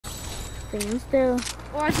Stand still.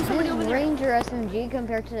 Oh, I see somebody over This there. Ranger SMG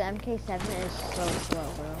compared to the MK7 is so slow,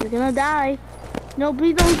 bro. You're gonna die. No,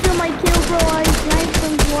 please don't kill my kill, bro. I sniped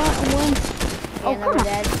him once. Okay, another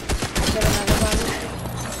dead. I killed another one.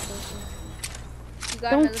 You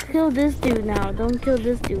got Don't another kill this dude now. Don't kill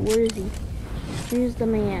this dude. Where is he? Here's the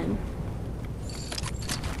man.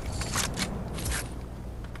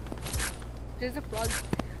 There's a frog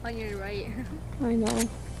on your right. I know.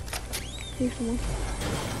 Here's someone.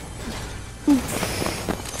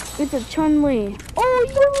 It's a Chun-Li. Oh,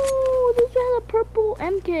 yo! This guy has a purple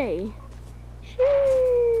MK.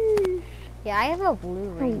 Sheesh. Yeah, I have a blue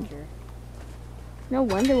Ranger. No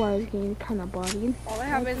wonder why I was getting kind of bodied. All I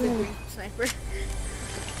have is a green sniper.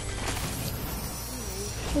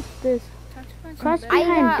 What's this? Cross I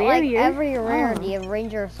behind got like barrier. every rarity of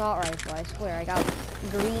Ranger assault rifle. I swear, I got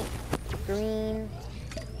green,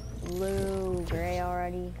 blue, gray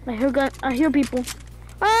already. I hear people.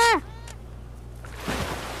 Ah!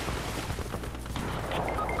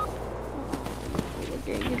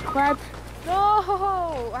 Okay, you clapped.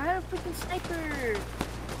 No! I had a freaking sniper!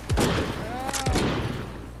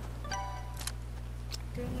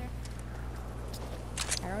 Dang it.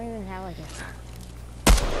 I don't even have like a.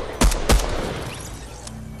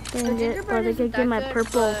 Dang it, gingerbread but I isn't could get that my good,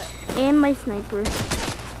 purple but- and my sniper.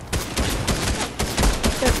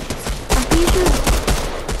 I'm pretty sure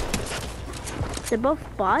they're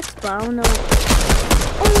both bots, but I don't know.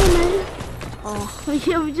 Oh man! Oh,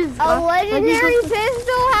 yeah, we just A got- legendary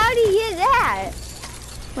pistol? How do you get that?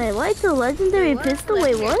 Wait, what? It's a legendary What? pistol?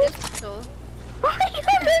 Wait, Legendary what? pistol. Why you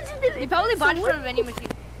got legendary You probably bought it pistol? from a vending machine.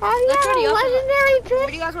 How do you Let's have already a open it. legendary Where do pistol?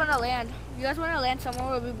 you guys want to land? You guys want to land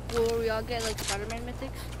somewhere where we all get like Spider-Man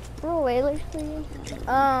mythics? Bro, wait, let's see.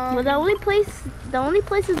 Well, the only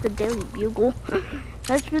place is the Daily Bugle.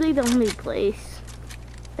 That's really the only place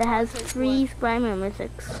that has free Spider-Man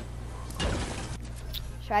mythics.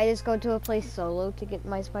 Should I just go to a place solo to get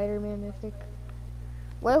my Spider-Man mythic?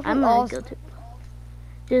 What if we I'm all gonna go to.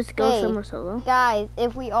 Just go Hey. somewhere solo. guys?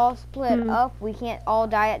 If we all split Hmm. up, we can't all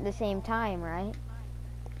die at the same time, right?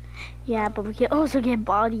 Yeah, but we can also get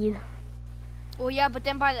bodied. Well, yeah, but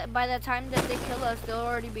then by the time that they kill us, they'll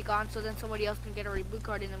already be gone. So then somebody else can get a reboot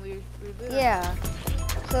card and then we reboot. Yeah.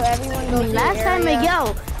 So everyone goes to the Last time, area.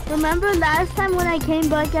 Miguel, remember last time when I came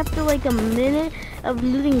back after like a minute of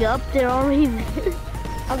looting up, they're already there.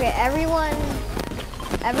 Okay, everyone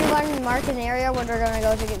mark an area where they're gonna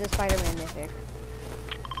go to get the Spider-Man mythic.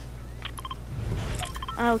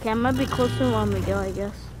 Okay, I might be close to Miguel, I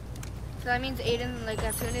guess. So that means Aiden, like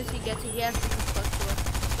as soon as he gets it, he has to come close to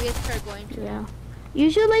us. We have to start going to. Yeah.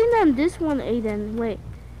 You should land on this one, Aiden. Wait.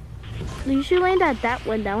 You should land at that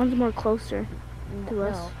one. That one's more closer to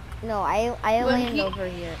us. No, I Well, land he- over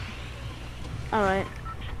here. Alright.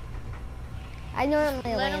 I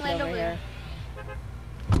normally Let him land over here.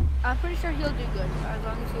 I'm pretty sure he'll do good as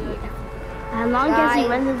long as he like. As long as he Guys,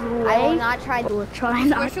 runs his I will way, not try. we'll try Where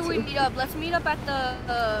not should we to. meet up? Let's meet up at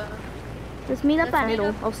the Let's meet up let's at meet middle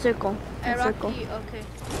up of circle. at Of circle. Rocky. Okay.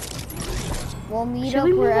 We'll meet Should up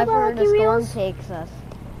we meet up at wherever the Rocky storm Reels? takes us.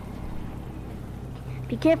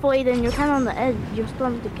 Be careful, Aiden. You're kind of on the edge. Your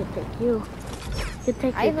storm could take you. Could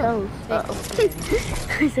take I your have a toes. thick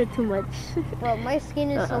Uh-oh. I said too much. Bro, my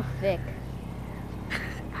skin is so thick.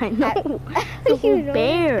 I know. It's a whole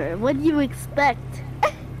bear. What do you expect?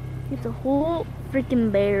 It's a whole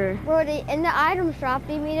freaking bear. Bro, in the item shop,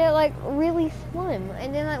 they made it like really slim.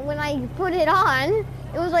 And then like, when I put it on,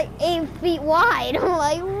 it was like 8 feet wide. I'm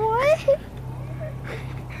like, what?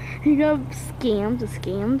 You got scammed.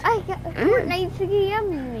 I got Fortnite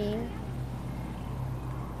scammed me.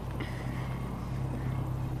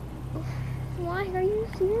 Why are you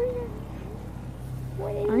serious?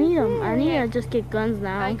 What is I need them. this? I need to just get guns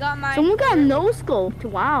now. I got mine. Someone got no scoped.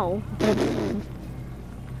 Wow.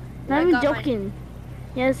 Not I even got mine. joking.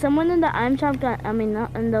 Yeah, someone in the item shop got. I mean,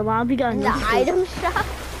 not in the lobby got In no the scope. item shop?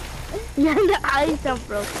 Yeah, in the item shop,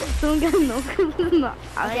 bro. Someone got no scope in the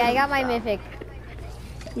Okay, I got my item shop. mythic.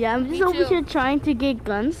 Yeah, I'm just Me over too. here trying to get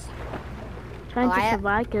guns. Trying Oh, to I ha-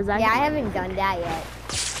 survive because I. Yeah, I haven't done that yet.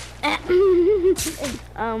 I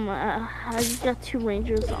just got 2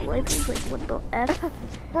 Ranger assault rifles. Like, what the F?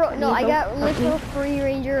 Bro, no, I got Okay. literal 3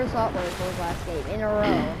 Ranger assault rifles last game in a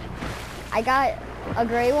row. I got a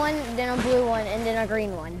gray one, then a blue one, and then a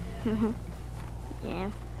green one.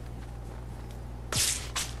 Yeah.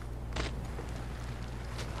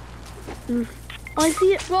 Oh, I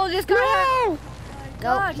see it. Bro, this guy. No!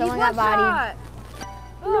 God, Nope, someone he's got bodied. one-shot.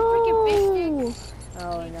 Oh, freaking big stick.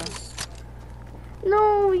 Oh no.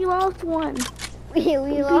 No, we lost one. We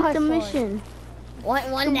We lost beat the mission. One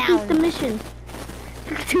We beat the down. mission.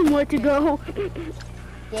 2 more to go.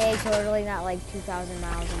 Yeah, totally not like 2,000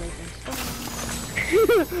 miles away from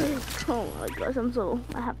Oh my gosh,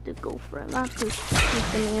 I have to go for it. I have to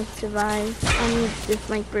make the man survive. I need this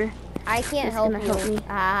sniper. I can't It's help gonna you. help me.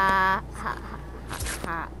 Ha ha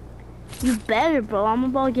ha. You better, bro. I'm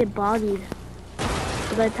about to get bodied.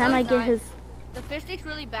 By the time I get his... The fish stick's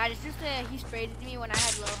really bad. It's just that he sprayed me when I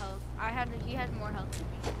had low health. He had more health than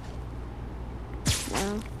me.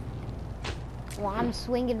 Wow. Well, I'm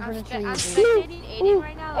swinging for the trees. I'm spectating Aiden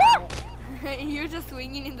right now. You're just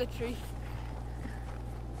swinging in the trees.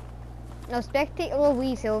 No, spectate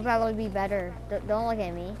Luis. It will probably be better. Don't look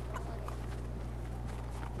at me.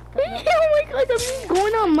 Oh my god, I'm just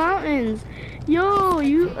going on mountains. Yo,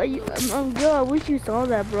 oh god, I wish you saw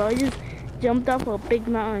that, bro. I just jumped off a big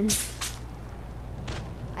mountain.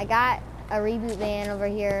 I got a reboot van over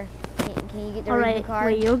here. Can you get the reboot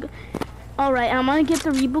card? Wait, alright, I'm gonna get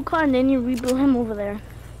the reboot card and then you reboot him over there.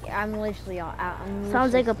 Yeah, I'm literally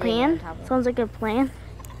Sounds like a plan? Sounds like a plan?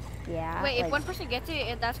 Yeah. Wait, if one person gets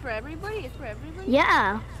it, that's for everybody? It's for everybody?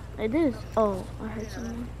 Yeah, it is. Oh, I heard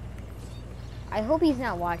someone. I hope he's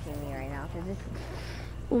not watching me right now, cause this.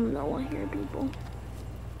 Oh no, I hear people.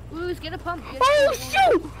 Luis, get a pump. Oh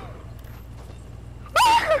shoot!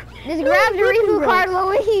 Just grab the reboot card,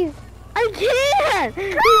 Luis. I can't!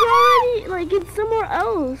 He's already, like, it's somewhere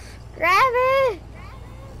else. Grab it.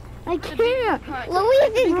 I can't.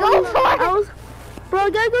 Luis, just go for it. Bro, I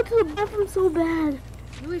gotta go to the bathroom so bad.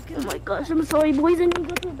 Luis, Oh my gosh, I'm sorry, boys. I need to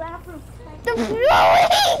go to the bathroom.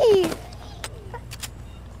 Luis!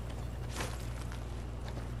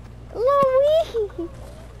 Luis!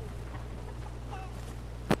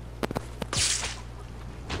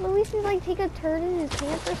 Luis is like take a turn in his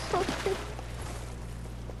pants or something.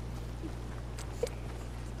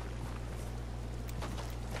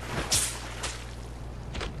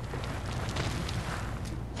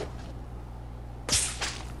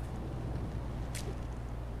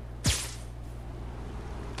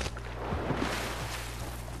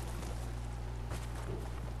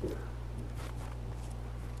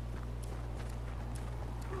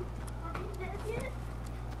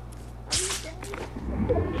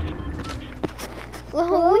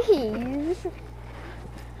 Luis!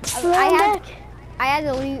 I had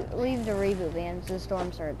to leave the reboot van so the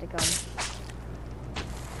storm started to come.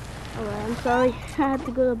 Alright, I'm sorry. I had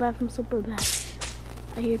to go to the bathroom super bad.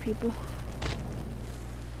 I hear people.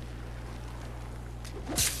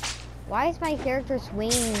 Why is my character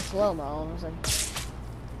swinging in slow-mo?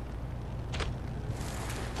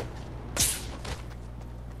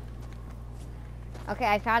 Okay,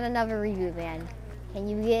 I found another reboot van. Can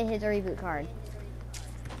you get his reboot card?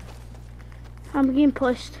 I'm getting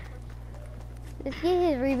pushed. Just get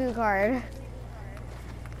his reboot card.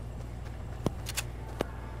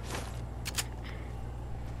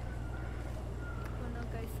 Oh no,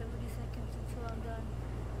 guys, 70 seconds until I'm done.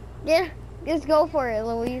 Yeah, just go for it,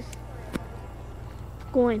 Luis.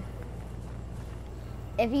 Going.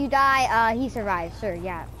 If you die, he survives, sir,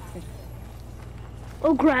 yeah.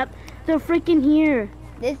 Oh crap, they're freaking here.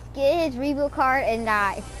 Just get his reboot card and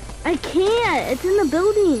die. I can't, it's in the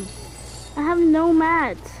building. I have no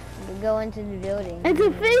mats. Go into the building. It's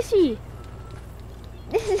a fishy.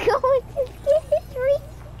 This is going to get his reboot.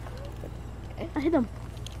 I hit him.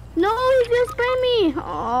 No, he just sprayed me.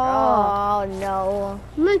 Oh no.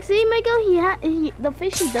 Look, see, Michael, the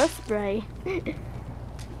fishy does spray. Yeah,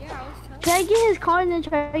 I was telling Try to get his card and then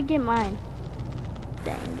try to get mine.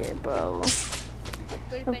 Dang it, bro. But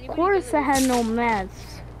if Of anybody course gets I it- had no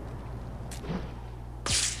mats.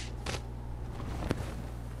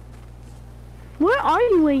 Where are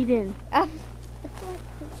you, Aiden? I'm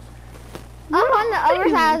on the other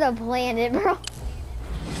side of the planet, bro.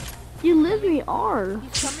 You literally are.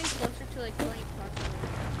 He's coming closer to like 20 plus.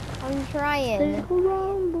 I'm trying. Take a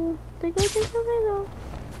rumble. Take a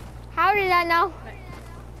How did I know?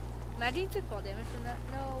 Imagine you took fall damage from that.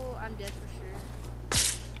 No, I'm dead for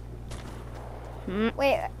sure.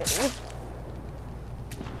 Wait.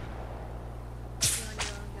 You're on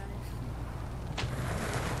your own, guys.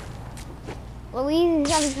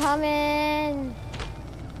 Louise, I'm coming.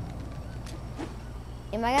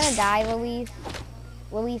 Am I gonna die, Louise?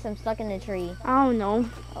 Louise, I'm stuck in the tree. I don't know.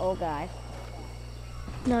 Oh god.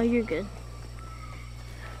 No, you're good.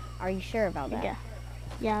 Are you sure about that? Yeah.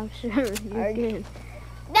 Yeah, I'm sure. You're Are- good.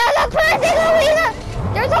 There's a person, Louise!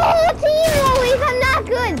 There's a whole team, Louise! I'm not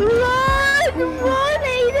good! Run! Run,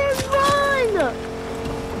 Aiden, run!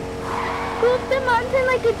 Go up the mountain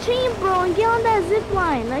like a champ, bro, and get on that zip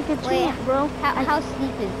line like a champ, bro. How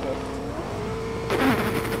steep is this?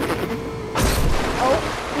 Oh.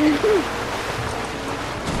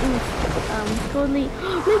 totally.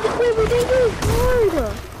 Wait, we didn't get a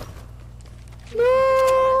card.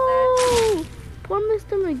 No! Poor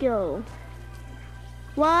Mr. McGill.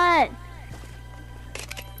 What?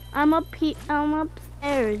 I'm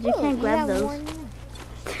upstairs. You can't grab those.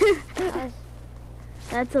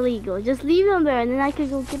 That's illegal. Just leave them there and then I can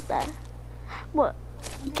go get that. What?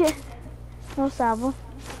 Okay. No salvo.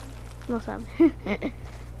 No salvo. Okay,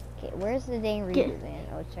 where's the dang reboot, man?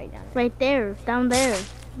 Oh, it's right down there. Right there. Down there.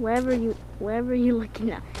 Wherever you're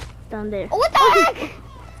looking at. Down there. Oh, what the heck?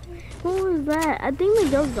 What was that? I think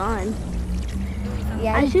Miguel's gone.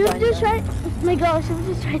 Yeah, I should have just tried. Miguel, I should have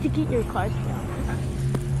just tried to get your card.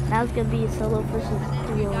 That was gonna be a solo versus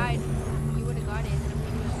You duo. died. You would have got it.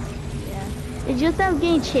 Yeah. It's just that I'm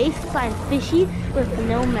getting chased by a fishy with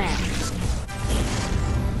no map.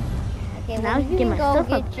 Okay, Now well, I you can get can my go stuff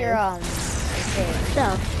get up your there.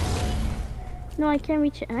 Stuff. No, I can't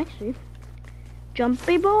reach it actually.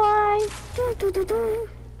 Jumpy boy.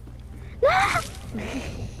 Ah!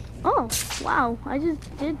 Oh, wow. I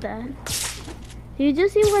just did that. Did you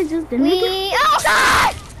just see what I just did? Oh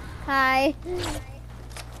God! Hi.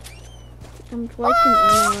 I'm working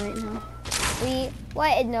right now.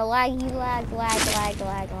 What in the laggy lag.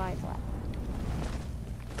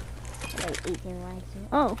 Like 18 lags.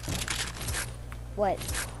 Oh, What?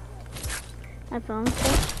 I found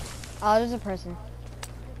stuff. Oh, there's a person.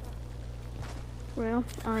 Well,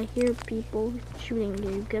 I hear people shooting.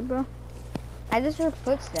 Are you good, bro? I just heard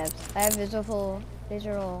footsteps. I have visual, you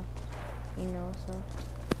know, so.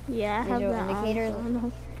 Yeah, I have Visual that indicators.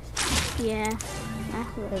 on, so yeah, I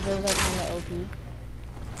have it. Because those are kind of OP.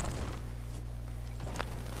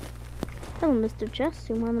 Hello, Mr. Chest.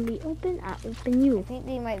 You want to be open? I open you. I think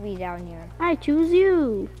they might be down here. I choose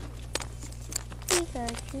you.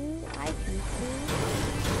 Pikachu, I choose you.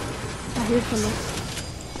 I hear someone.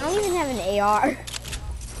 I don't even have an AR.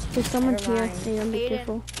 There's someone Never here. mind. Hey, don't be Aiden.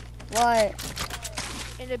 careful. What?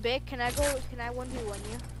 In a bit, can I 1v1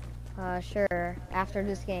 you? Sure. After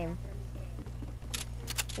this game.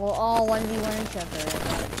 We'll all 1v1 each other.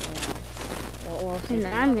 We'll see. And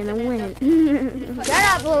I'm gonna win. Shut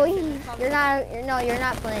up, Louie. You're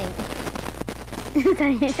not playing.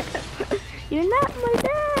 You're not my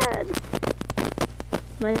dad.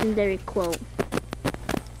 Legendary quote.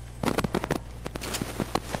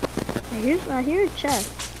 I hear a chest.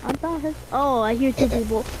 I thought his. Oh, I hear two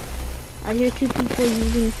people. I hear two people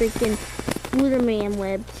using freaking Wooderman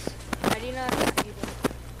webs. I do not have people.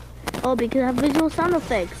 Oh, because I have visual sound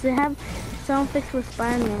effects. They have sound effects for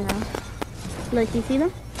Spider-Man now. Look, you see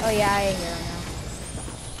them? Oh yeah, I hear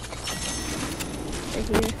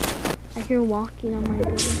them I hear walking on my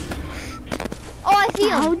building. now. Oh, I see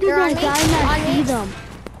them. How did They're that on me. guy not On see me. them?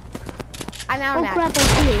 I'm out Oh of that. crap, I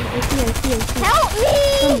see. Help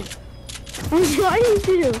me! I'm trying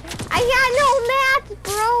to. I got no mats,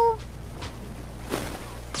 bro.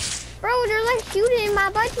 Bro, they're like shooting in my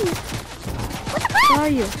buddies. What the Where fuck? are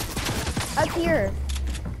you? Up here.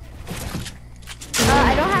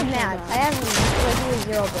 I don't have mats. I have like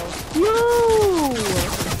 0 bills. No!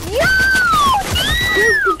 Yo!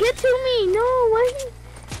 Get to me! No,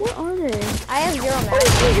 what are they? I have 0 Oh, mats.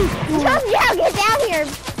 Jesus Christ. Come down, get down here.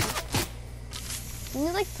 Can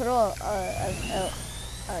you like put a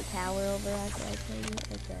tower over us? Like maybe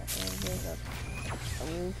here's a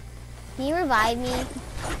roof. Can you revive me?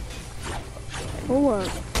 Hold up.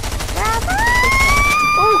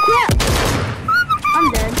 Oh crap! I'm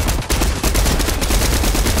dead.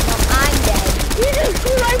 No, I'm dead. You just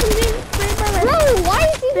flew right from being sprayed by that. Bro, why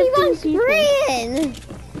is he keep on 15 people. spraying?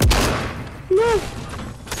 No.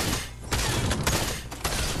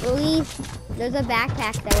 Luis, there's a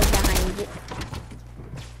backpack that was behind you.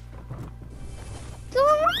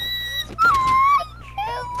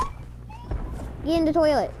 Get in the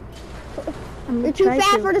toilet. You're too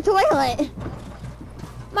fat for the toilet.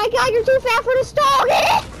 My God, you're too fat for the stall.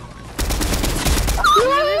 Get it!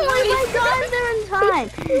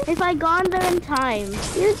 If I gone there in time.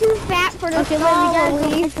 You're too fat for the Okay, stall, let me go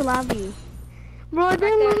Luis. into the lobby. Bro, it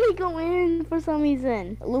didn't let me go in for some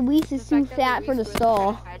reason. Luis is too fat for the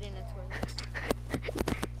stall.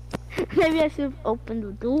 Maybe I should have opened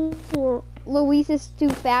the door. Luis is too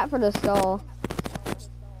fat for the stall.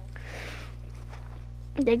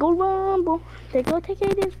 They go rumble. They go take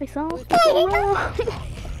Aiden's face off. They go rumble.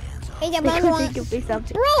 Hey, They go take your face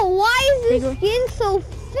off. bro, why They is go- his skin so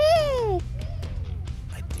thick?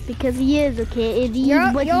 Because he is, okay? It is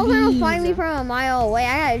You're what gonna he find me is. from a mile away.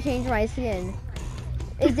 I gotta change my skin.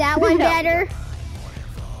 Is that one No. better?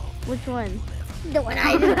 Which one? The one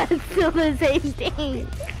I do. That's still the same thing.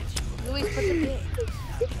 Luis, put the pin.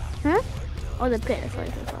 Huh? Oh, the pit. Sorry.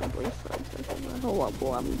 Hold up,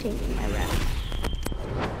 boy. I'm changing my route.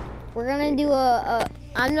 We're gonna do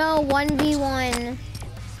I'm no 1v1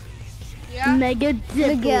 Yeah. Mega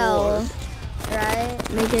Dip Miguel, Wars. right?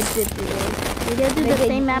 Mega Dip Wars. We gotta do the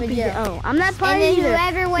same map we did. Oh, I'm not And party then either.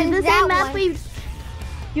 whoever Do wins the that same map one. we.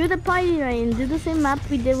 You're the party, Ryan. Do the same map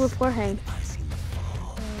we did with Jorge.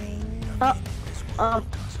 Oh.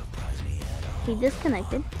 He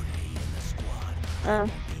disconnected.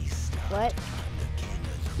 What?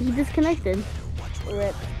 He disconnected.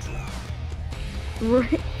 Rip.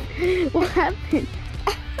 What happened?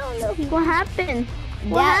 I don't know. What happened?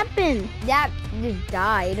 What That- happened? That just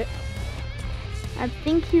died. I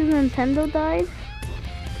think his Nintendo died.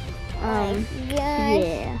 Yeah.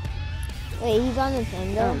 Yeah. Wait, he's on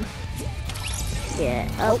Nintendo. Yeah.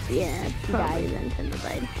 Oh, yeah. Probably died. Nintendo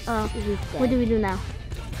died. He's dead. What do we do now?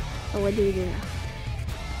 What do we do now?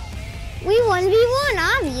 We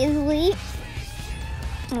 1v1, obviously.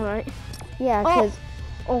 All right. Yeah, cause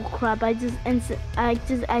Oh crap! I just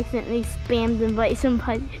accidentally spammed invite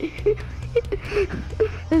somebody.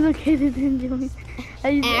 It's okay, they didn't join.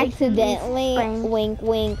 I just accidentally, spammed. wink,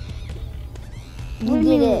 wink. You What do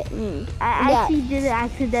did you it. mean? I Yeah. actually did it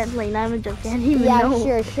accidentally. Not even joking. I didn't even Yeah, know.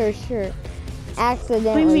 sure. What do you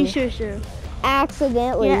Accidentally. mean, sure?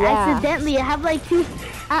 Accidentally, Yeah, yeah. accidentally. I have like two.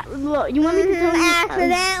 Look, you want me to tell you?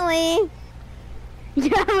 Accidentally. Yeah,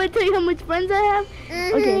 I'm gonna tell you how much friends I have.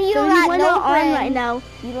 Okay, you don't 31 got no are on friends. right now.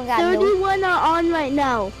 You don't got no. 31 are on right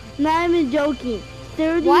now. Not even joking.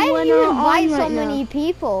 31 Why do you are invite on so right many now.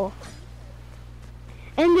 people?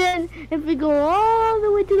 And then if we go all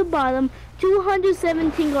the way to the bottom,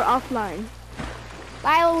 217 are offline.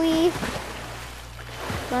 Bye, Louise.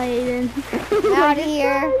 Bye, Aiden. Out of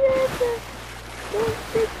here.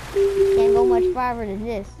 Can't go much farther than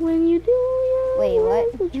this. When you do your Wait,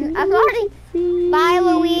 what? work, you I'm already. see. Bye,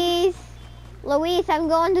 Louise. Louise, I'm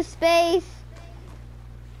going to space.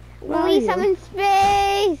 Where are Louise, you? I'm in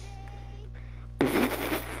space.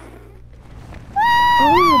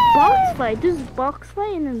 Oh, box fight. This is box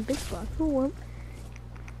fight and then big box. Oh, what?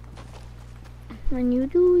 When you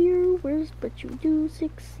do your worst, but you do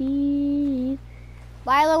succeed.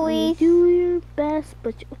 Bye, When you Louise. do your best,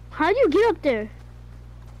 but you... How do you get up there?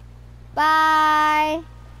 Bye.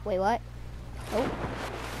 Wait, what? Oh.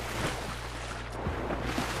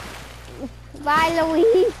 Bye,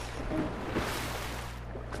 Louise.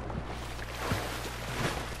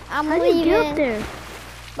 I'm How do you get up leaving. there?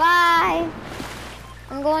 Bye.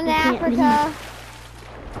 I'm going to You can't Africa.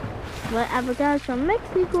 What? Africa is from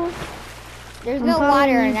Mexico. There's I'm no following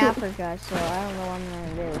water in you too. Africa, so I don't know what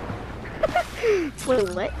I'm gonna Wait,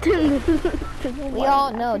 what? do. We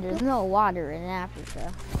all know there's no water in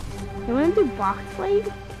Africa. You want to do box fight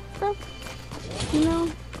stuff? You know?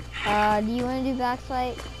 Do you want to do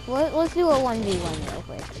backfight? Let's do a 1v1 real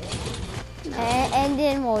quick. And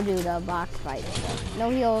then we'll do the box fight stuff. No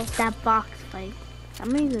heals. That box fight. I'm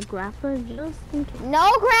gonna use a grappler just in case.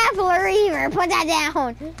 No grappler either. Put that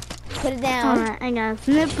down. Put it down. Alright, I got a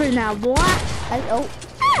snipper now, boy. Oh.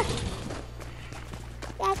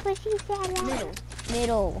 That's what she said.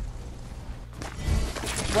 Middle.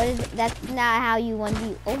 What is it? That's not how you want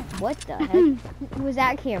to. Oh, what the heck? Who was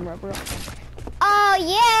that camera, bro? Oh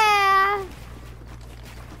yeah!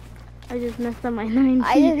 I just messed up my 19.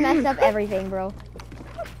 I just messed up everything, bro.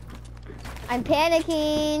 I'm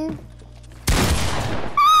panicking.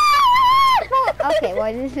 Okay,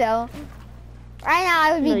 what is so? Right now,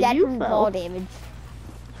 I would be No, dead you from fell. fall damage.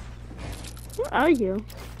 Where are you?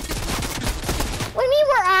 What do you mean,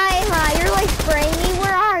 where am I? You're like spraying me.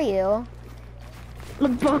 Where are you?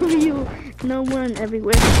 Above you. Nowhere and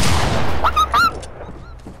everywhere.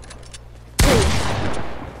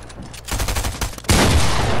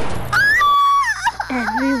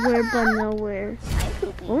 Everywhere but nowhere.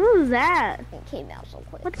 What was that? It came out so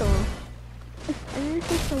quick. What the? I just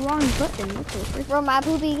hit the wrong button. What the frick? Bro, my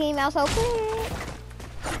poopy came out so quick.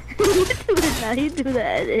 You do it now. You do the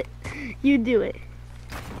edit. You do it.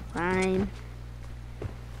 Fine.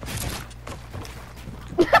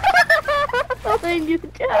 When you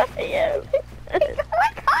try it. Oh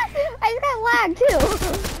my god! I just got lagged too.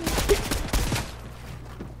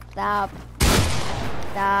 Stop.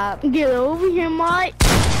 Stop. Get over here, Mike.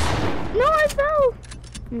 No, I fell.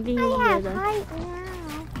 I'm getting over I here, have though. height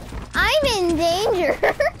now. I'm in danger.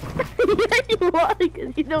 Yeah, you are,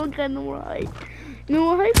 because you don't got no more height. No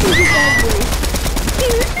more height for you, bad boy.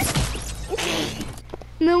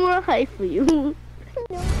 No more height for you.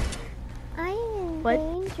 No, I'm in What?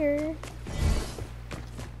 danger.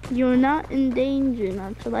 You're not in danger,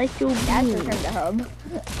 not to like your That's beam. from the hub.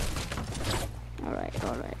 Alright.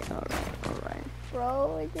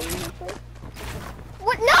 Bro, it's in the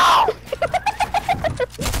What? No!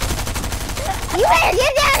 You better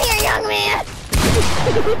get down here, young man!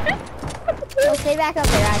 Oh, stay back up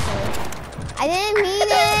there, actually. I didn't mean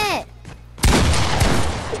it!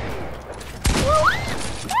 No!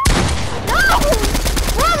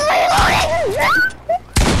 Run, reloading!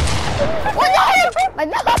 What the heck? My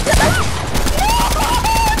mouth!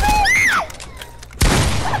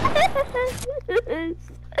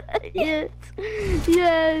 Yes.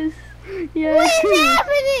 Yes. Yes. What is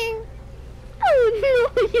happening? Oh no,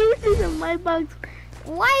 yours is in my box.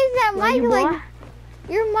 Why is that mic like...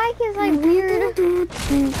 Your mic is like weird.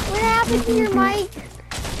 What happened to your mic?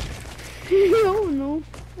 No, no.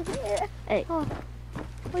 Hey. Oh,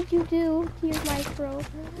 what'd you do to your mic, bro?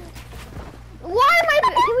 Why am I...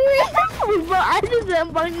 Can we But I just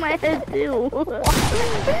unbugged my head too.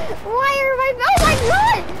 Why are my... Oh my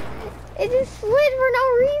god! It just slid for no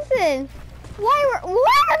reason. Why are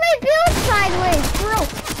my bills sideways, bro?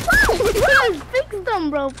 Yes, fix them,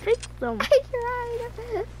 bro. Fix them. I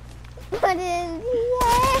tried. But in the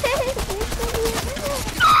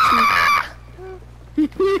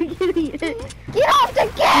end... Get off the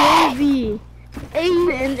game! Maybe.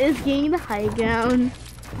 Aiden is gaining the high ground.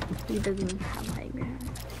 He doesn't even have high ground.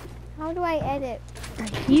 How do I edit? I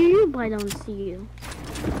hear you, but I don't see you.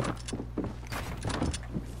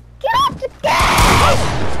 Get off the game!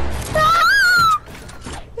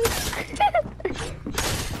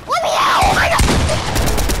 Let me out! Oh my god!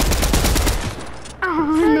 Oh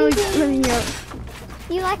no, it's coming up.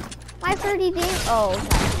 You like my 30 days? Oh, okay.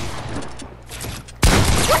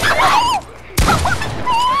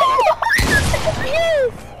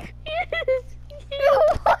 Yes! Yes!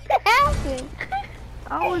 What happened?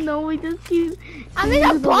 Oh no, we just keep... I'm in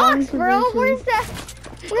a box, bro. Where's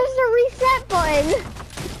the reset button?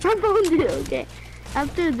 I found it, okay.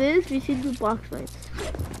 After this, we should do box fights.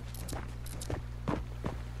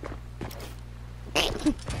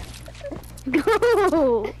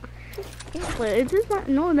 Go! Wait, is this not?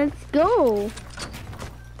 No, let's go!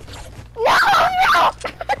 No, no!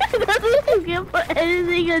 That's what you get for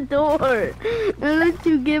editing a door! That's what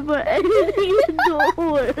you get for editing a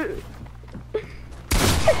door!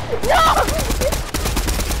 No!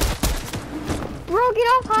 Bro, get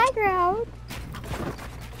off high ground.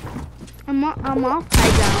 I'm off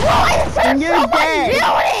high ground. Bro, I just heard And you're someone dead.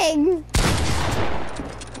 building!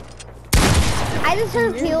 I just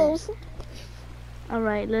heard heels.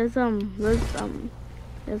 Alright, let's do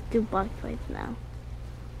box fights now.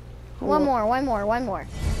 One more. Alright,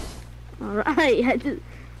 I have to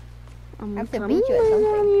beat you at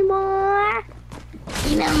something. Anymore.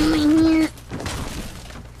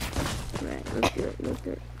 Alright, let's do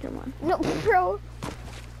it, come on. No, bro.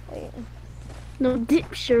 Wait. No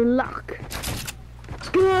dip, Sherlock.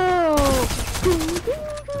 Go!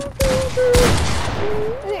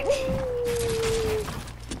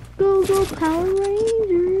 Go, Power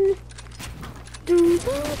Rangers! Go,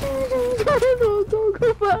 Power Rangers!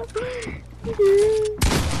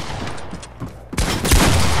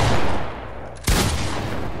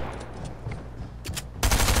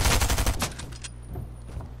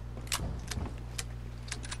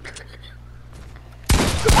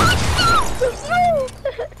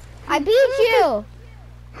 I beat you!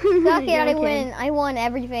 Suck it, Yeah, I okay. win. I won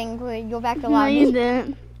everything. Go back to No, lobby. you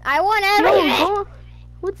didn't. I won No, everything! go.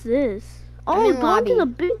 What's this? I'm Oh, in go lobby. to the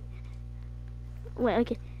big... Wait,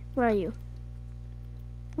 okay. Where are you?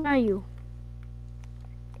 Where are you?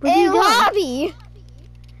 Where do In you go? lobby!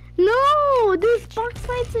 No! There's box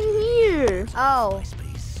fights in here! Oh.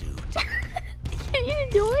 Can you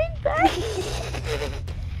join back?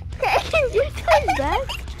 Can you join back?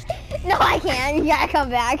 No, I can't. You gotta come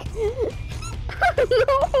back.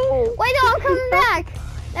 No! Wait, no, I'm coming back.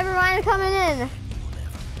 Never mind, I'm coming in.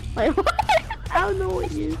 Wait, what? I don't know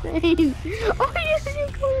what you're saying. Oh, yes, you're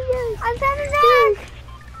coming back. I'm coming back.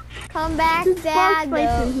 Come back, There's box Dad.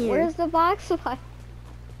 fights in though. here. Where's the box fight?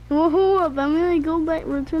 Well, hold up. I'm gonna go back,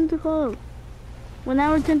 return to hub. When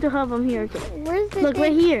I return to hub, I'm here. Okay. Where's the Look,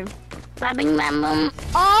 right thing? here. Babbing bam bam.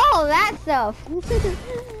 Oh, that stuff.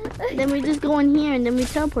 Then we just go in here and then we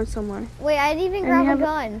teleport somewhere. Wait, I didn't even And grab we a have a-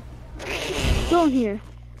 gun. Go in here.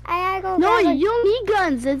 I gotta go No, grab you don't need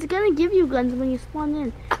guns. It's gonna give you guns when you spawn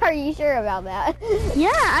in. Are you sure about that?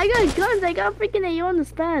 Yeah, I got guns. I got freaking AO on the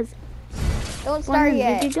spaz. Don't start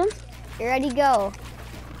yet. You get guns? You ready? Go.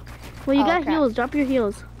 Well, you Oh, got crap. heals. Drop your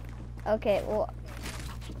heals. Okay, well.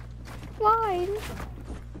 Fine.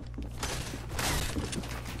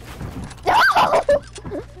 No!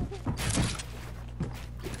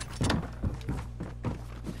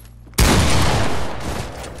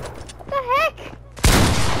 What the heck?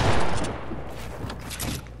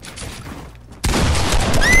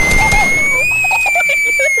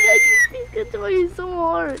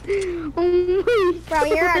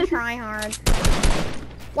 not trying hard.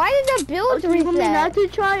 Why did the build You want me not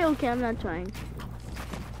reset? to try? Okay, I'm not trying.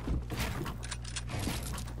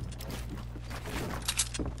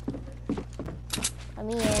 Let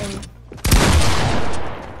me in.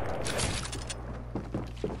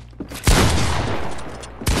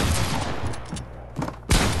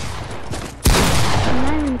 I'm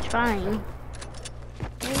not even trying.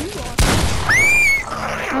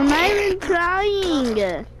 I'm not even trying.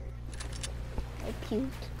 I puked.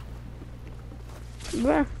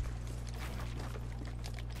 Bruh.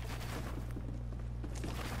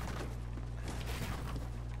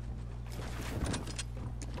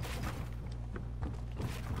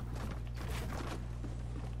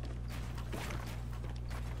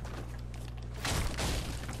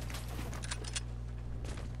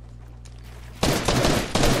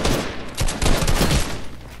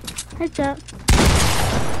 Heads up.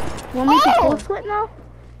 Want me to full sweat now?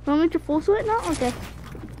 Want me to full sweat now? Okay.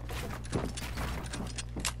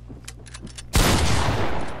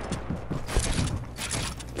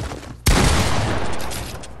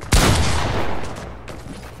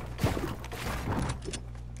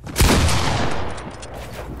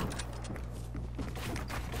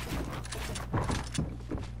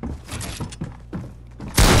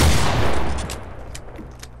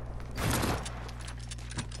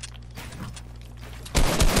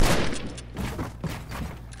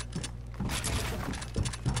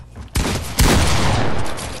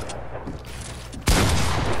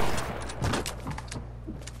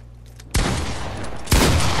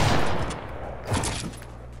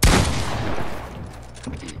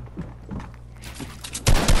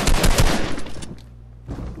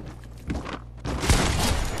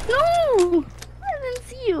 No! I didn't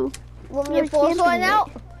see you. Want me You're to full camping sweat it. now?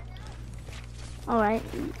 Alright,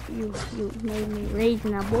 you made me rage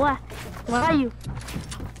now, boy. Where are you?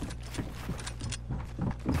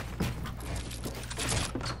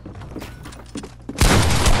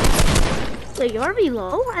 Wait, you're already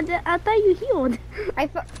low? I thought you healed.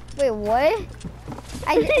 Wait, what?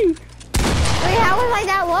 Wait, how was I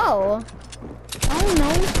that low? I don't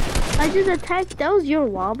know. I just attacked. That was your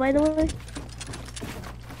wall, by the way.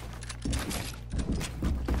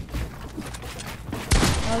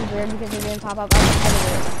 That was weird because it didn't pop up on the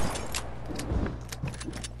editor.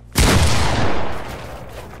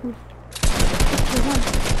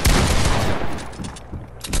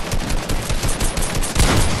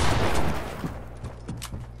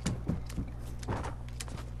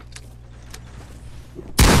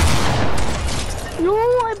 No,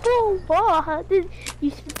 I broke. Oh, how did you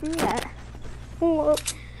should do that? Oh,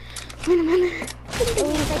 wait a minute. At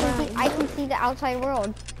least I can see the outside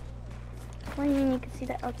world. What do you mean you can see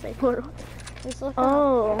the outside world? Just look up.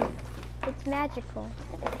 Oh, It's magical.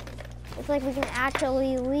 It's like we can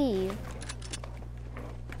actually leave.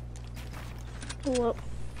 whoa.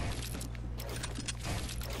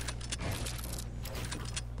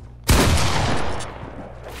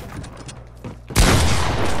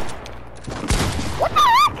 What the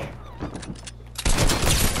heck?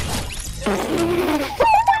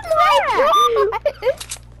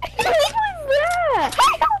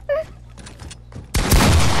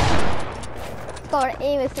 It's called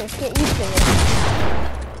aim assist. Get used to it.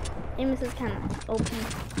 Amos is kind of OP.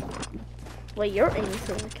 Wait, your Amos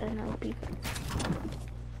is kind of OP.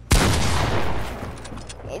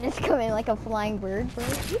 It just come in like a flying bird, bro.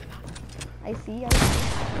 I see. I see.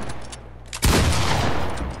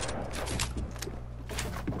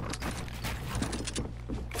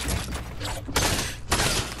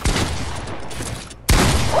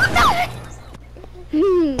 What the heck?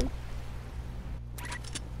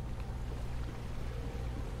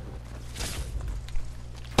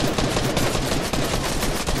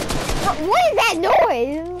 What is that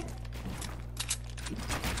noise?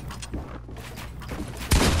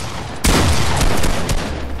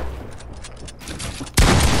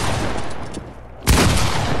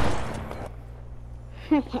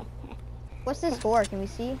 What's the score? Can we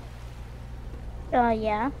see?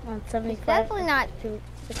 Yeah, on 75. It's definitely not. to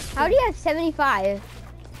 60. How do you have 75?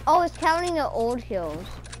 Oh, it's counting the old kills.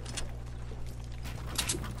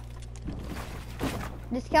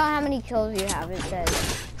 Just count how many kills you have, it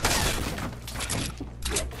says.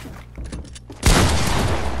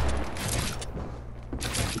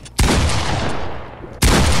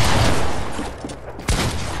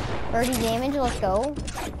 $30 damage, let's go.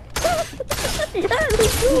 Yeah,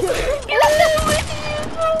 let's go.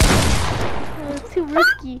 It was too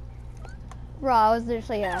risky. Bro, I was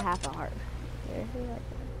literally at half a heart.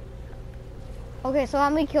 Okay, so how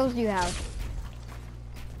many kills do you have?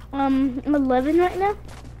 11 right now.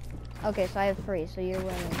 Okay, so I have 3, so you're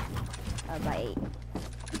winning by 8.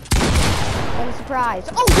 surprise.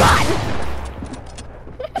 Oh God!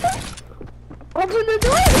 Open the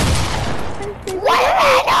door! What?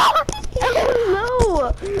 Oh no!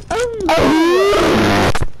 Oh no!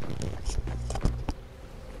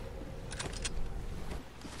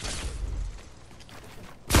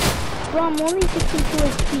 Bro, I'm only 62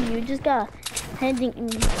 HP. You just got heading in.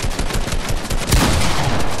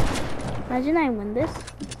 Imagine I win this.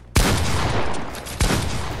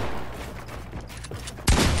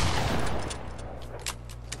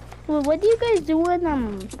 Well, what do you guys do when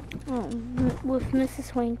with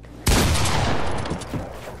Mrs. Wink?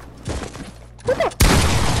 What the?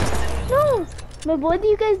 No. But what do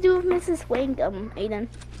you guys do with Mrs. Wink, Aiden?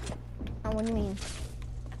 What do you mean?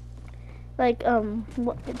 Like,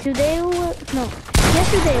 today, no,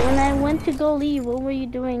 yesterday when I went to go leave, what were you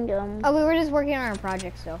doing, Oh, we were just working on our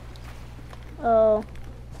project still. Oh.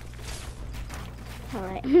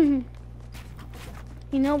 Alright. You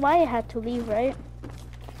know why I had to leave, right?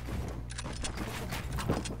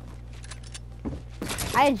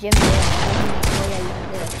 I had gym today. Oh yeah, you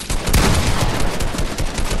can do it.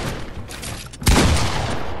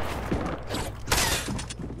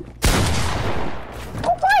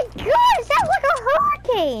 Oh my gosh, that was like a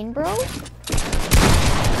hurricane, bro.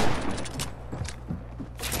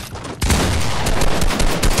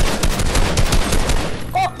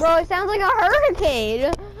 Oh, bro, it sounds like a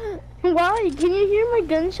hurricane. Why? Can you hear my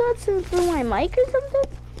gunshots through my mic or something?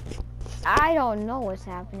 I don't know what's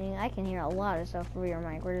happening. I can hear a lot of stuff through your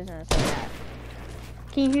mic. We're just gonna say that.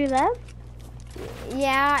 Can you hear that?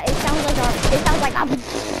 Yeah, it sounds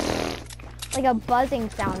like a buzzing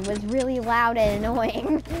sound. Was really loud and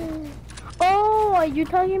annoying. Oh, you're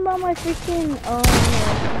talking about my freaking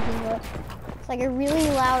It's like a really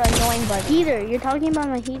loud, annoying buzz. heater. You're talking about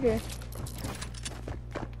my heater.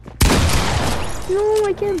 No,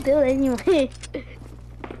 I can't build anyway.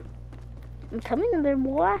 I'm coming in there,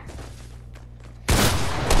 boy.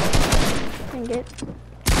 Dang it.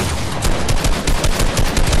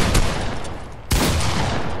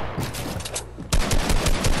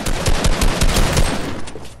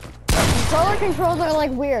 Controller controls are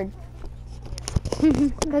like weird.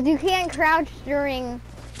 Because you can't crouch during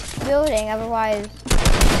building, otherwise.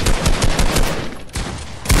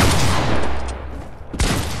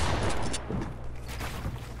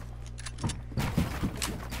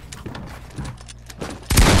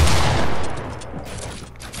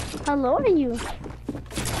 How low are you?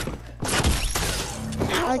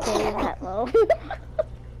 Okay, you're that low.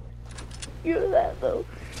 You're that low.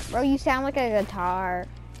 Bro, you sound like a guitar.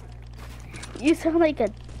 You sound like a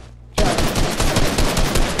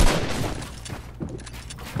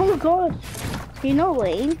oh my gosh. You know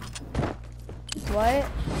Wayne? What?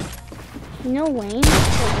 You know Wayne?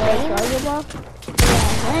 For Wayne? Gargaball?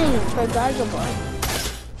 Yeah, Wayne for Gargaball.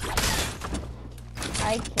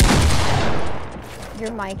 I can't.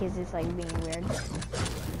 Your mic is just like being weird.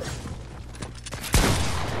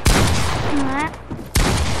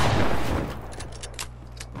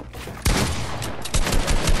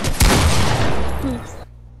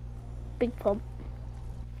 Big pump.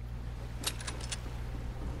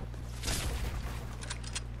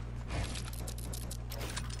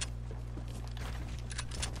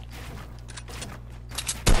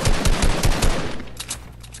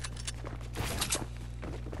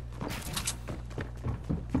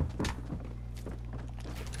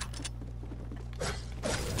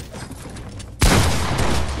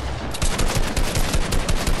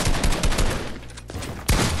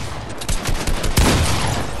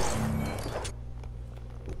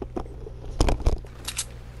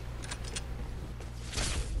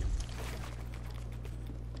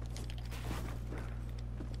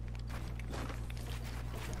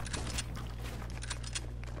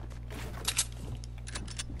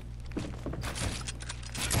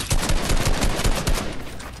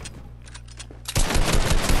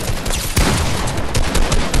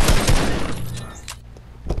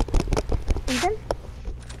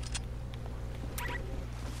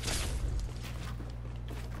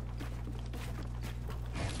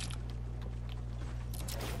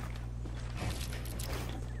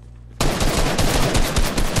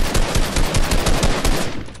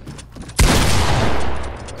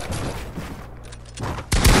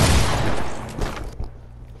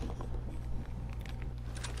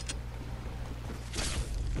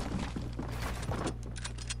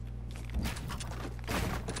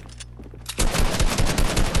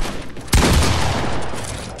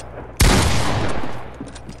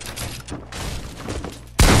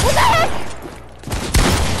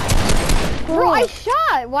 Bro, I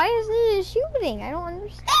shot. Why isn't it shooting? I don't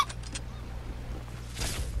understand.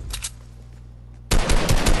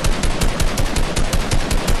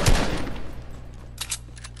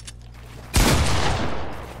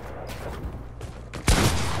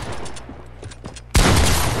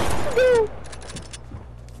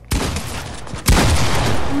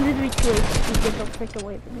 You get the frick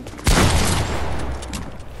away from me.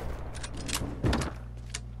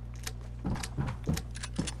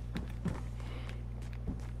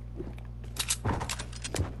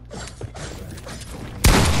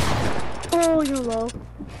 Oh, you're low.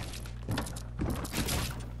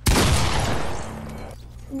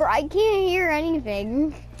 Bro, I can't hear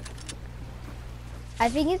anything. I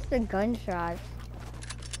think it's the gunshots.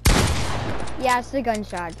 Yeah, it's the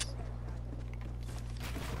gunshots.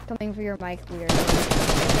 Coming for your mic, weird.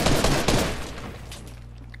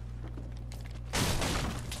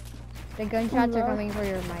 The gunshots are coming for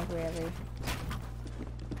your mic, really.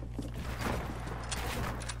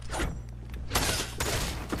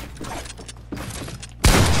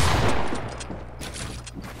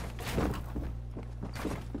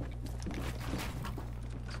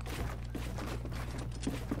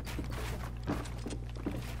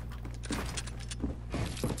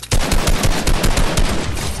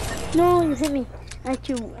 No, you hit me.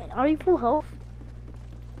 Actually, are you full health?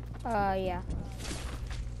 Yeah.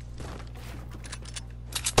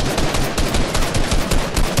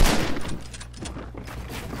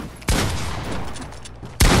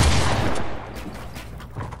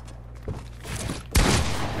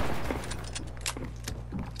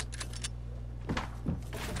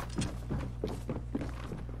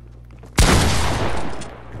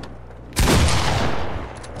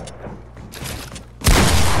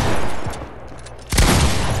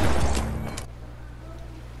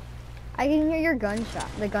 I can hear your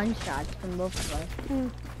the gunshots from both of us.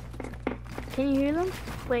 Can you hear them?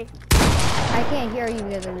 Wait. I can't hear you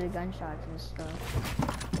because of the gunshots and stuff.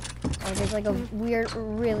 Like there's like a weird,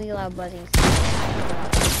 really loud buzzing sound.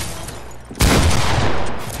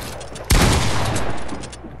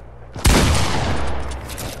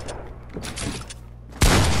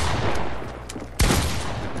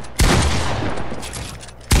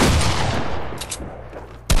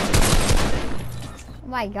 Oh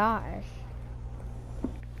my gosh.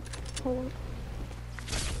 Hold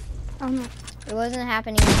on. No. It wasn't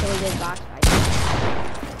happening until we did box fight.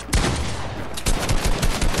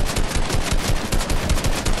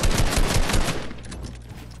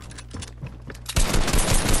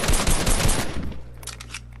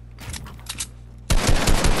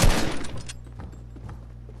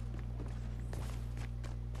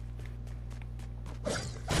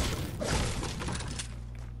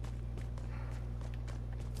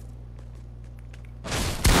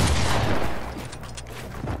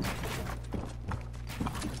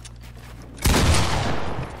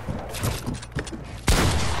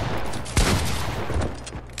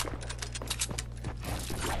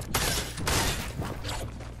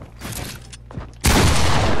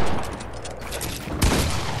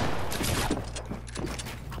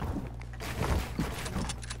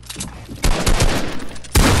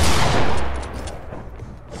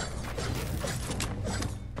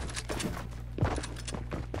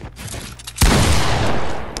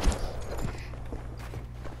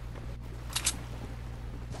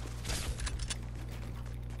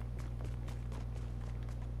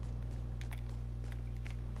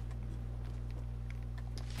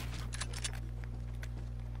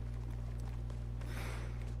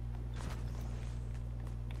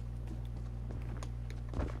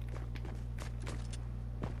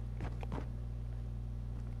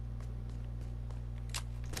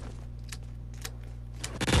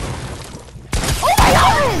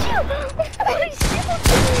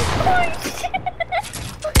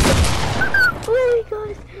 Oh my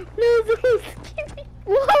gosh! No, this is scary.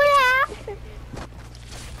 What happened?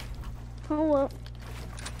 Oh well.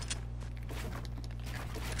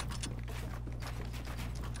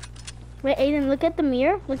 Wait, Aiden, look at the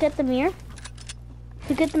mirror. Look at the mirror.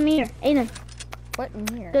 Look at the mirror, Aiden. What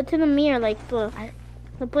mirror? Go to the mirror, like the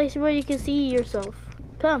place where you can see yourself.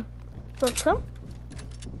 Come, look, come.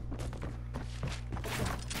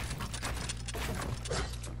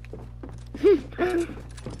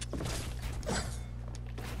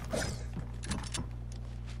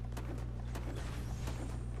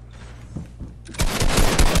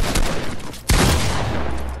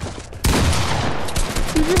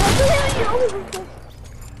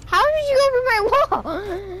 How did you go over my wall?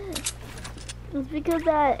 It's because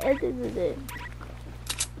that edited it.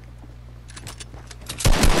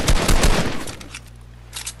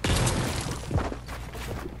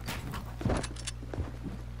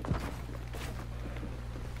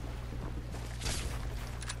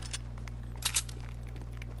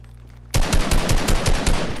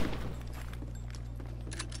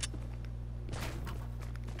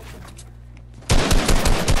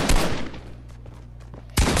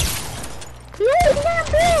 No, it's not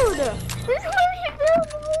build. This is how you build.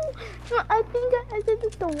 No, I did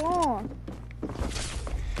it the wall.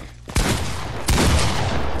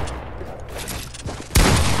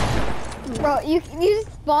 Bro, you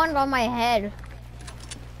just spawned on my head.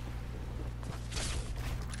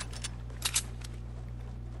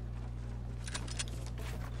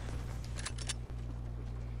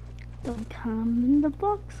 Don't come in the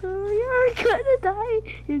box or you're gonna die.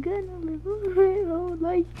 You're gonna live a your whole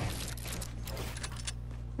life.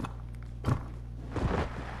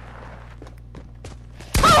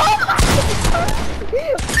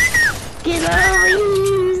 Get over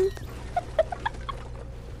here!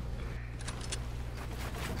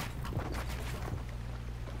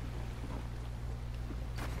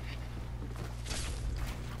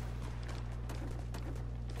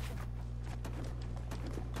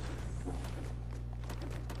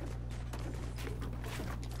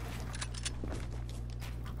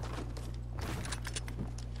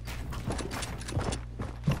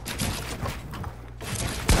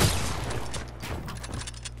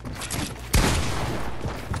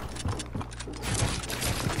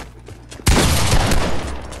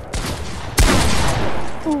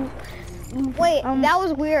 Wait, that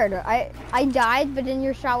was weird. I died, but then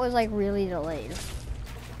your shot was like really delayed.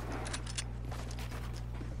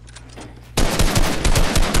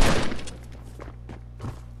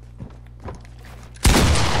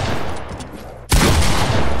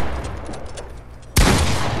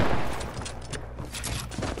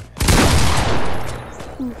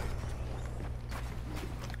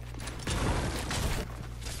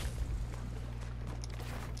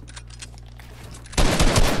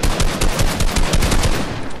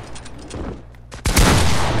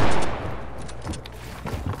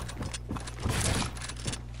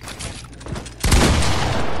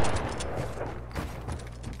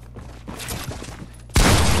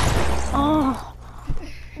 Oh.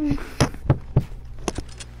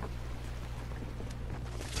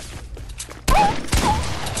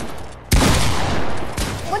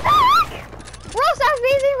 What the heck? Bro, stop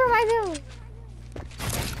phasing for my dude.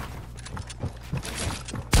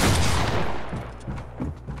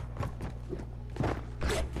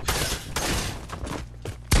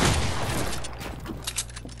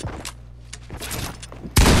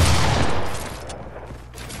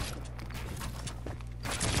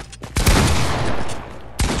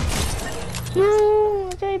 No,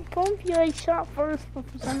 I bumped you. I shot first, but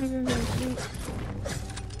for some reason I didn't shoot.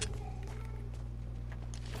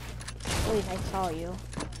 Wait, I saw you.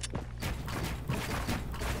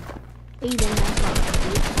 Aiden,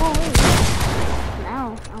 oh wait.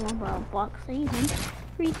 Now I'm about to box Aiden.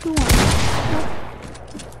 3, 2, 1.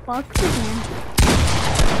 Box again.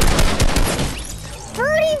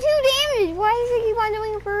 32 damage! Why does he keep on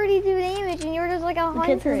doing 32 damage and you're just like 100?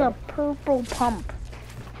 Because there's a purple pump.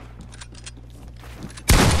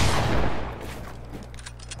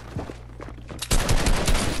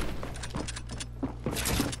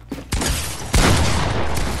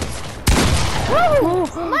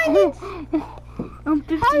 I'm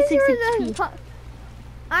 56 HP.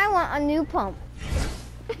 I want a new pump.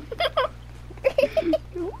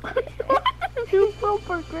 You want pump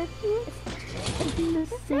for Christmas? I think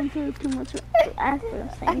this is saying too much to ask for.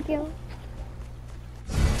 Thank you.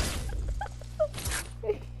 No,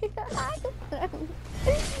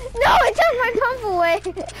 it took my pump away.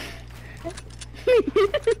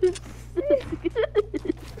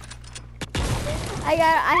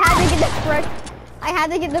 I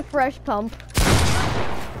had to get the fresh pump.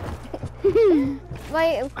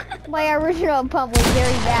 my original pump was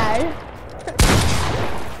very bad.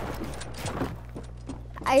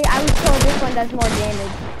 I was told this one does more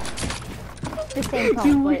damage. The same pump.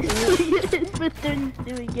 You would but then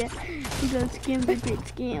do it again. You got scammed a bit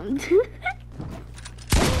scammed.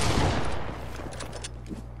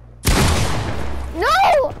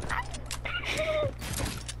 No!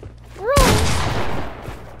 Bro!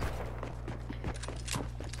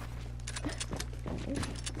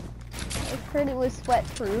 I heard it was sweat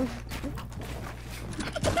proof.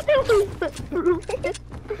 It was sweat-proof.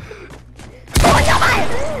 Oh my god!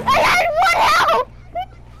 I had 1 health!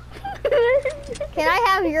 Can I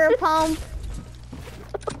have your pump?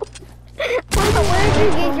 Where did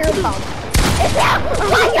you get your pump? It's out! Oh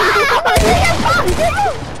my god! How much is your pump?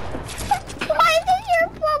 Why is your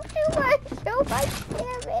pump too much? So much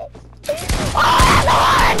damage. Oh, that's a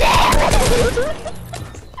lot of damage!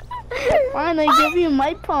 Fine, I give you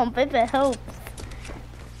my pump if it helps.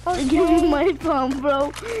 Okay. I give you my pump,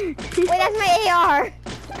 bro. Wait, that's my AR.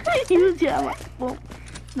 Use your pump.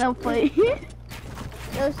 Now play.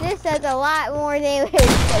 So this does a lot more damage,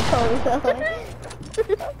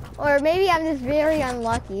 supposedly. Or maybe I'm just very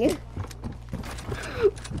unlucky.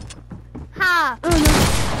 How? Oh no.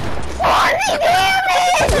 40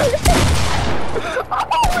 damage! Oh,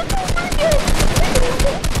 it's over.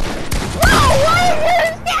 Whoa, what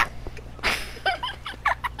is this?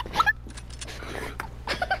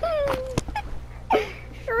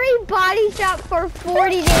 3 body shot for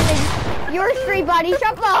 40 damage. Your 3 body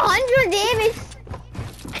shot for 100 damage.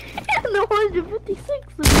 No, 156.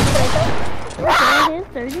 Okay,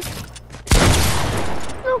 30.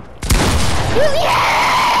 No.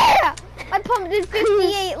 Yeah! I pumped in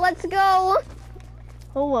 58. Let's go.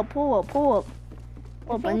 Pull up.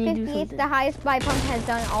 I I think need to do 58 is something. the highest my pump has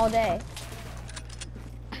done all day.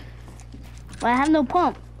 But I have no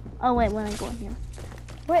pump. Oh wait, when I go in here.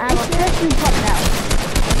 Wait, I'm just do pump now.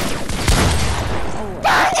 Oh,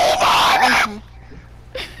 okay.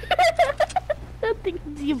 That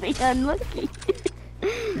thing's you be unlucky.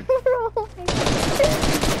 No.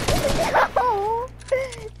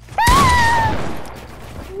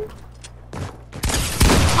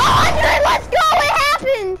 100, let's go! It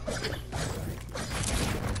happened!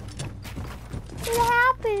 It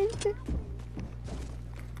happened!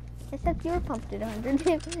 Except your pump did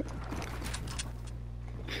 100.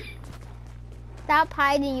 Stop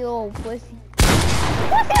hiding, you old pussy.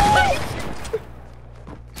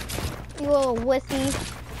 You little wussy.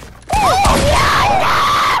 Oh, yeah!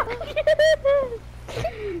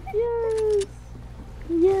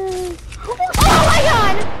 Yes. Oh my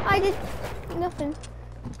god! I did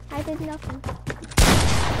nothing.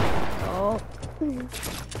 Oh.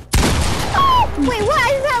 Oh, wait,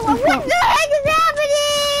 what is that? What the heck is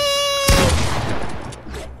happening?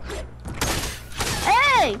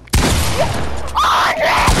 Hey!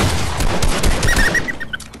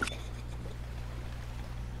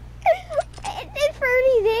 It did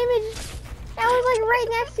 30 damage. That was like right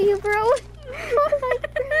next to you, bro.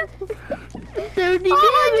 30 damage,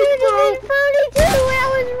 132, that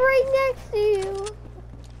was right next to you.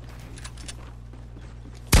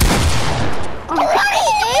 28?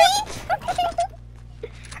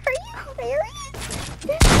 Are you serious?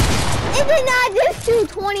 It did not just do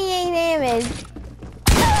 28 damage.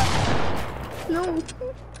 No.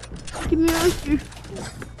 Give me an answer.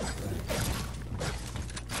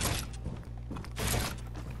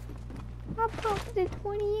 I pumped did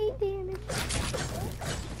 28 damage.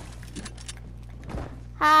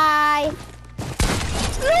 Hi.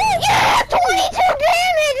 Yeah, 22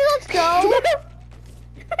 damage. Let's go.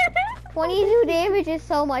 22 damage is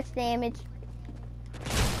so much damage.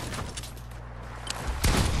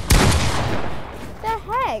 The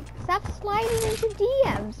heck? Stop sliding into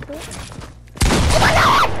DMs, bro. Oh my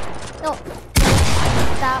god! No.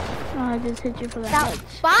 Stop. Oh, I just hit you for that Stop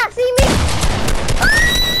much. boxing me!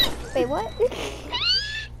 Wait, what?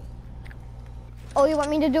 Oh, you want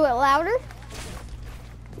me to do it louder?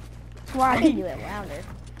 Why? I can do it louder.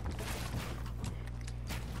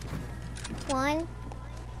 1.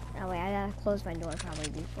 Oh wait, I gotta close my door probably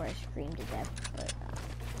before I scream to death. But,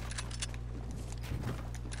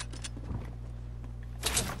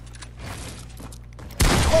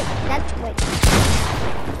 wait.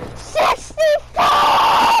 64!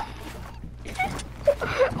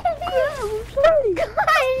 I'm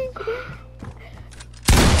sorry.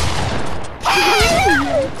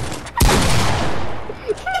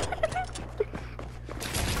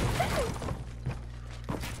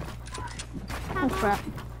 Oh crap.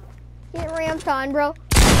 Get ramped on, bro.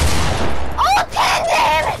 Oh, 10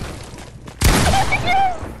 damage!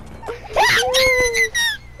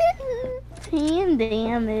 10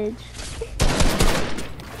 damage.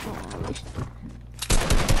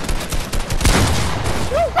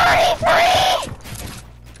 Oh, 33!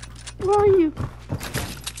 where are you?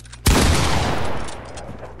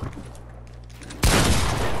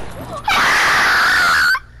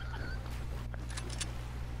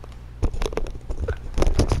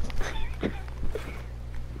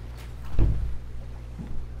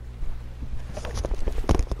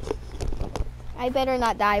 I better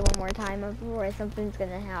not die one more time or something's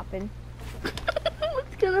gonna happen.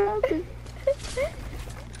 What's gonna happen?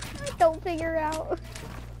 Don't figure out.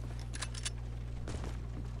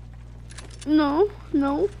 No.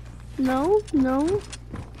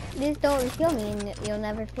 Just don't kill me and you'll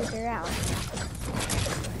never figure out.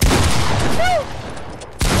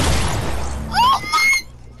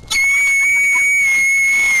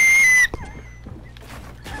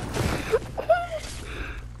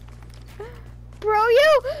 Bro,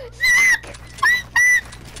 you suck!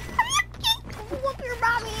 Whoop your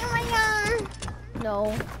mommy in my arm.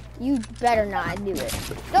 No, you better not do it.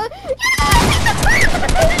 No,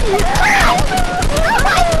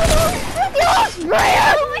 you spray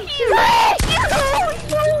him!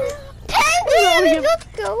 10 damage, let's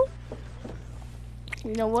go.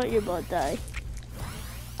 You know what? You're about to die.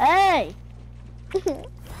 Hey!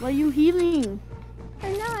 Why are you healing?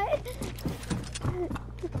 I'm not.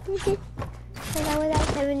 Because I was at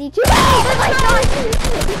 72. Oh my god!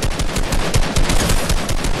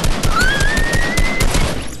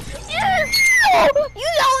 You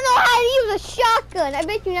don't know how to use a shotgun. I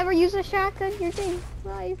bet you never use a shotgun in your dang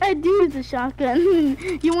life. I do use a shotgun.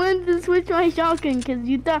 You wanted to switch my shotgun because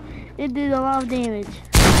you thought it did a lot of damage.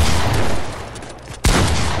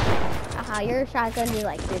 Your shotgun did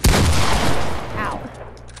like 50. Ow.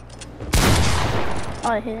 Oh,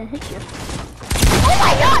 I hit you. Oh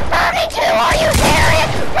my god, 32! Are you serious?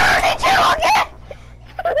 32 again?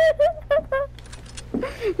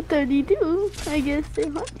 32. I guess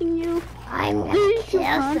they're hunting you. I'm gonna They kill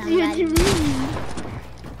hunt you at your somebody. room.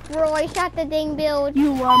 Bro, I shot the dang build.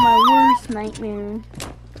 You are my worst nightmare.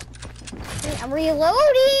 I'm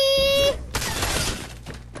reloading!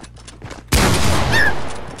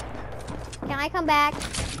 Can I come back?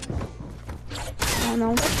 I don't know.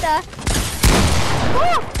 What the?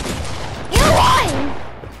 Oh! You won!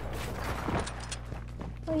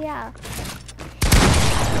 Oh yeah.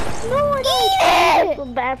 No, I Eat don't it! go to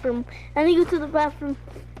the bathroom. I need to go to the bathroom.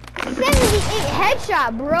 78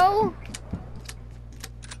 headshot, bro.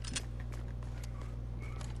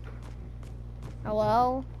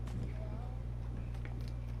 Hello?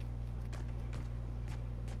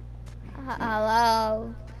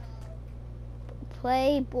 Hello?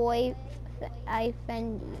 Playboy, I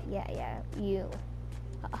Fendi. Yeah, you.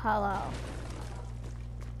 Hello.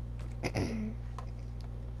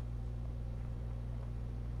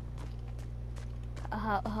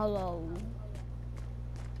 Hello.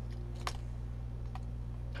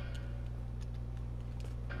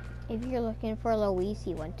 If you're looking for Luis,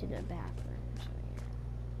 he went to the bathroom.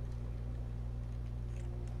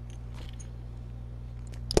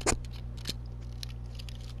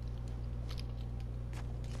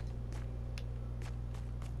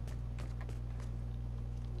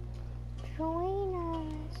 So yeah. Join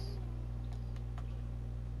us.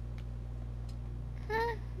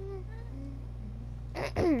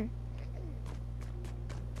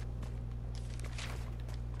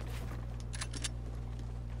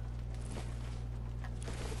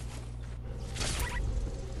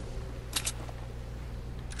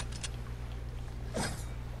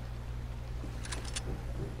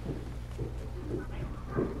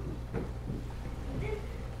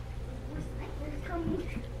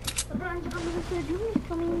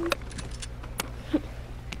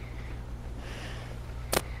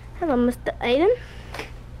 Hello, Mr. Aiden.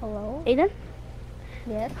 Hello? Aiden?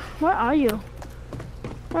 Yes? Where are you?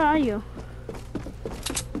 Where are you?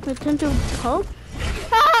 Return to home?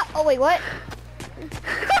 Ah! Oh wait, what?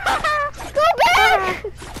 Go back!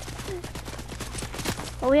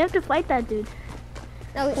 Oh, we have to fight that dude.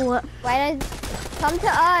 No, What? why did... Come to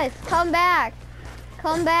us! Come back!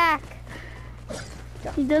 Come back!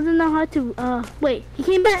 He doesn't know how to, wait, he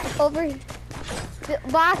came back. Over...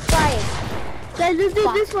 Boss fight! Guys, let's do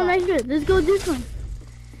Box this one right here. Let's go this one.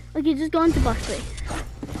 Okay, just go into box fight.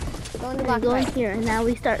 Go in the Okay, box go in fight. here, and now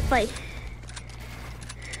we start fight.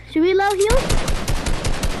 Should we allow heals?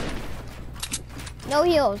 No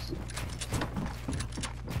heals.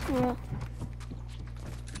 Yeah.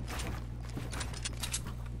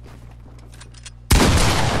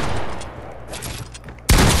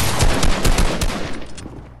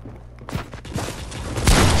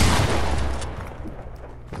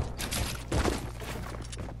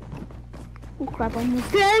 Oh crap, I'm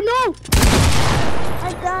almost dead. No!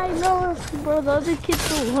 I died. No, bro, the other kid's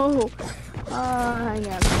so low. I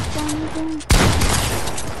got something.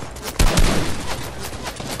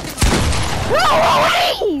 No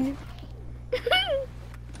way!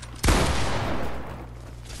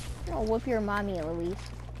 I'll whoop your mommy, Luis.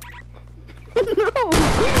 No!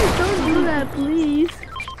 Don't do that, please.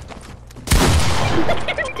 What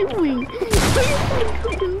are you doing?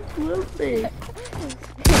 What's it?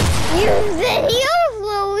 Use the heels,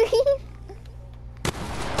 Luis!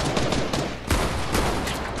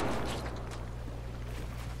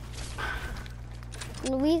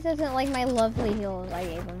 Luis doesn't like my lovely heels I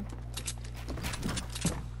gave him.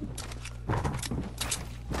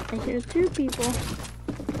 I hear two people.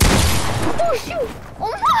 Oh shoot!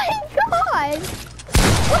 Oh my god!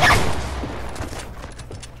 What the?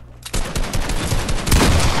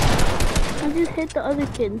 I just hit the other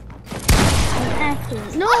kid. An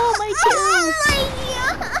accident. No, my kill! Oh my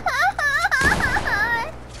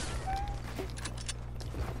god!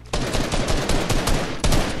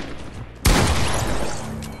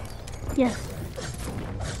 Yes.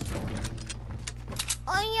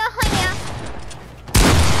 Oh yeah, honey.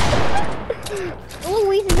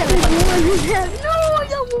 Luis is at my No, I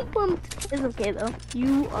got one pumped. It's okay though.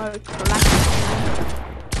 You are cracked.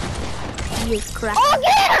 He is cracked. Oh,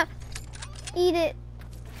 yeah! Eat it.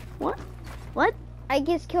 What? What? I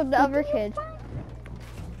just killed the other kid.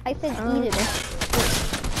 I said eat it.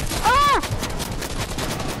 Ah!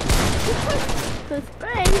 The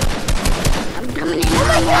spray. I'm coming in. Oh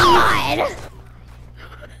my god!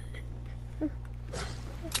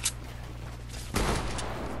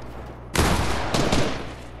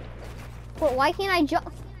 But why can't I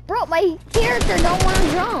jump? Bro, my character don't want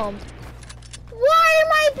to jump. Why are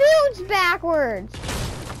my boots backwards?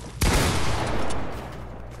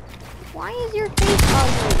 Why is your face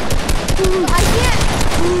ugly? I can't.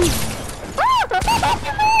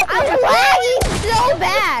 I'm lagging so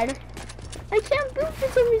bad. I can't build for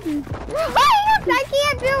some reason. I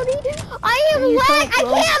can't build it. I am lag. I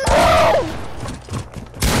can't move.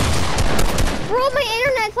 Bro, my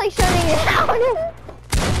internet's like shutting it down.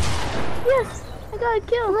 Yes, I got a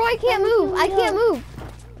kill. Bro, I can't move. I can't move.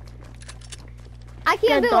 I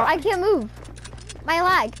can't build. I can't move. My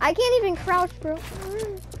lag. I can't even crouch, bro.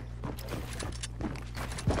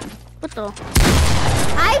 What the?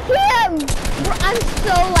 I can't. Bro, I'm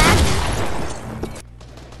so laggy.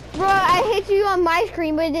 Bro, I hit you on my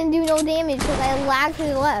screen, but it didn't do no damage because I lagged to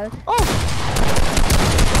the left. Oh.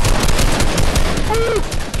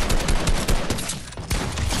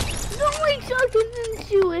 No way, shot didn't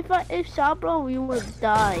shoot. If shot, bro, we would have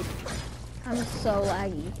died. I'm so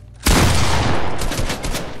laggy.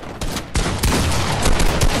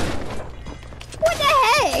 What the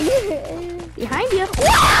heck? Behind you.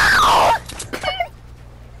 Wow!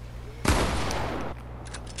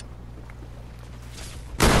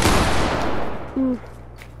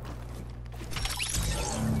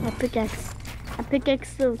 I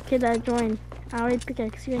pickaxe the kid that joined. I already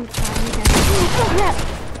pickaxe you in the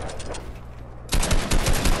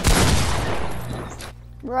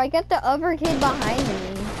Bro, I got the other kid behind me.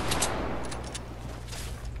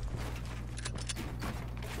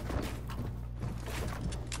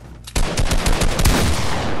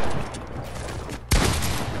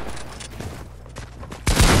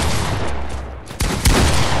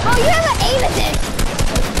 Oh, you have an aim assist!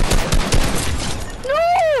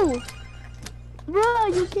 No! Bro,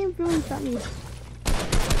 you came through and shot me.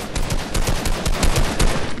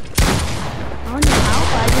 I don't know how,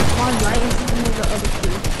 but I just spawned right in front of the other two.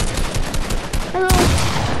 Hello.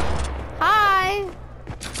 Hi!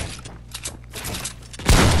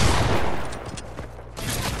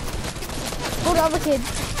 Hold on, kid.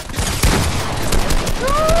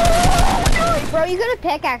 Bro, you could have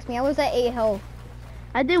pickaxed me. I was at 8 health.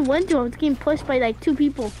 I didn't want to. I was getting pushed by like 2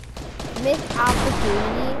 people. Missed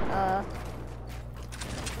opportunity.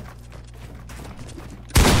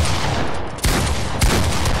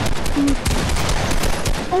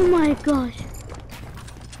 Oh my gosh.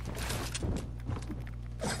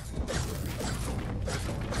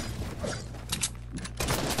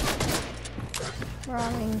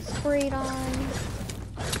 Running sprayed on.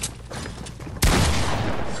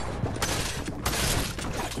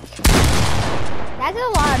 That's a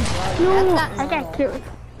lot of drugs. No, That's not I got normal. killed.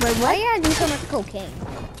 Wait, Why what? you gotta do so much cocaine?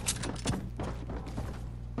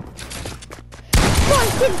 Come on,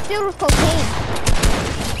 kids filled with cocaine.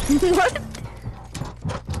 What?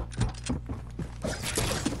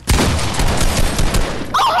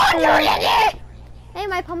 Oh, it! Hey,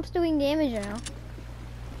 my pump's doing damage now.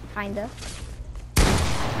 Kinda.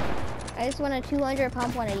 I just won a 200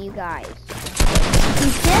 pump one of you guys.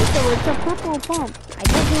 You can't though, it's a purple pump. I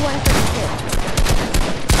did do one for the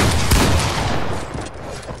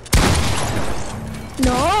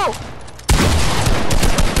No!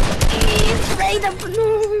 Straight up,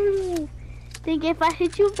 no! Think if I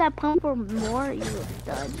hit you with that pump or more, you would have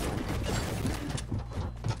died.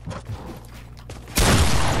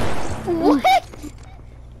 What?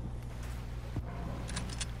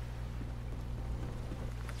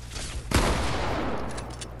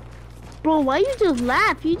 Bro, why you just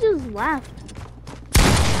laugh? You just laughed.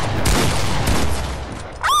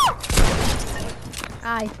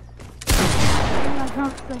 Aye. No,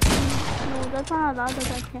 that's not allowed.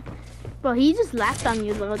 I can't. Bro, he just laughed on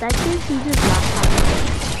you, though. That kid, he just laughed on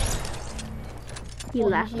you. He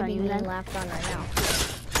laughed on you, then. Laughed on right now.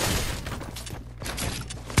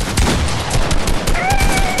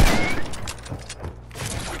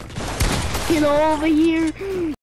 Get over here.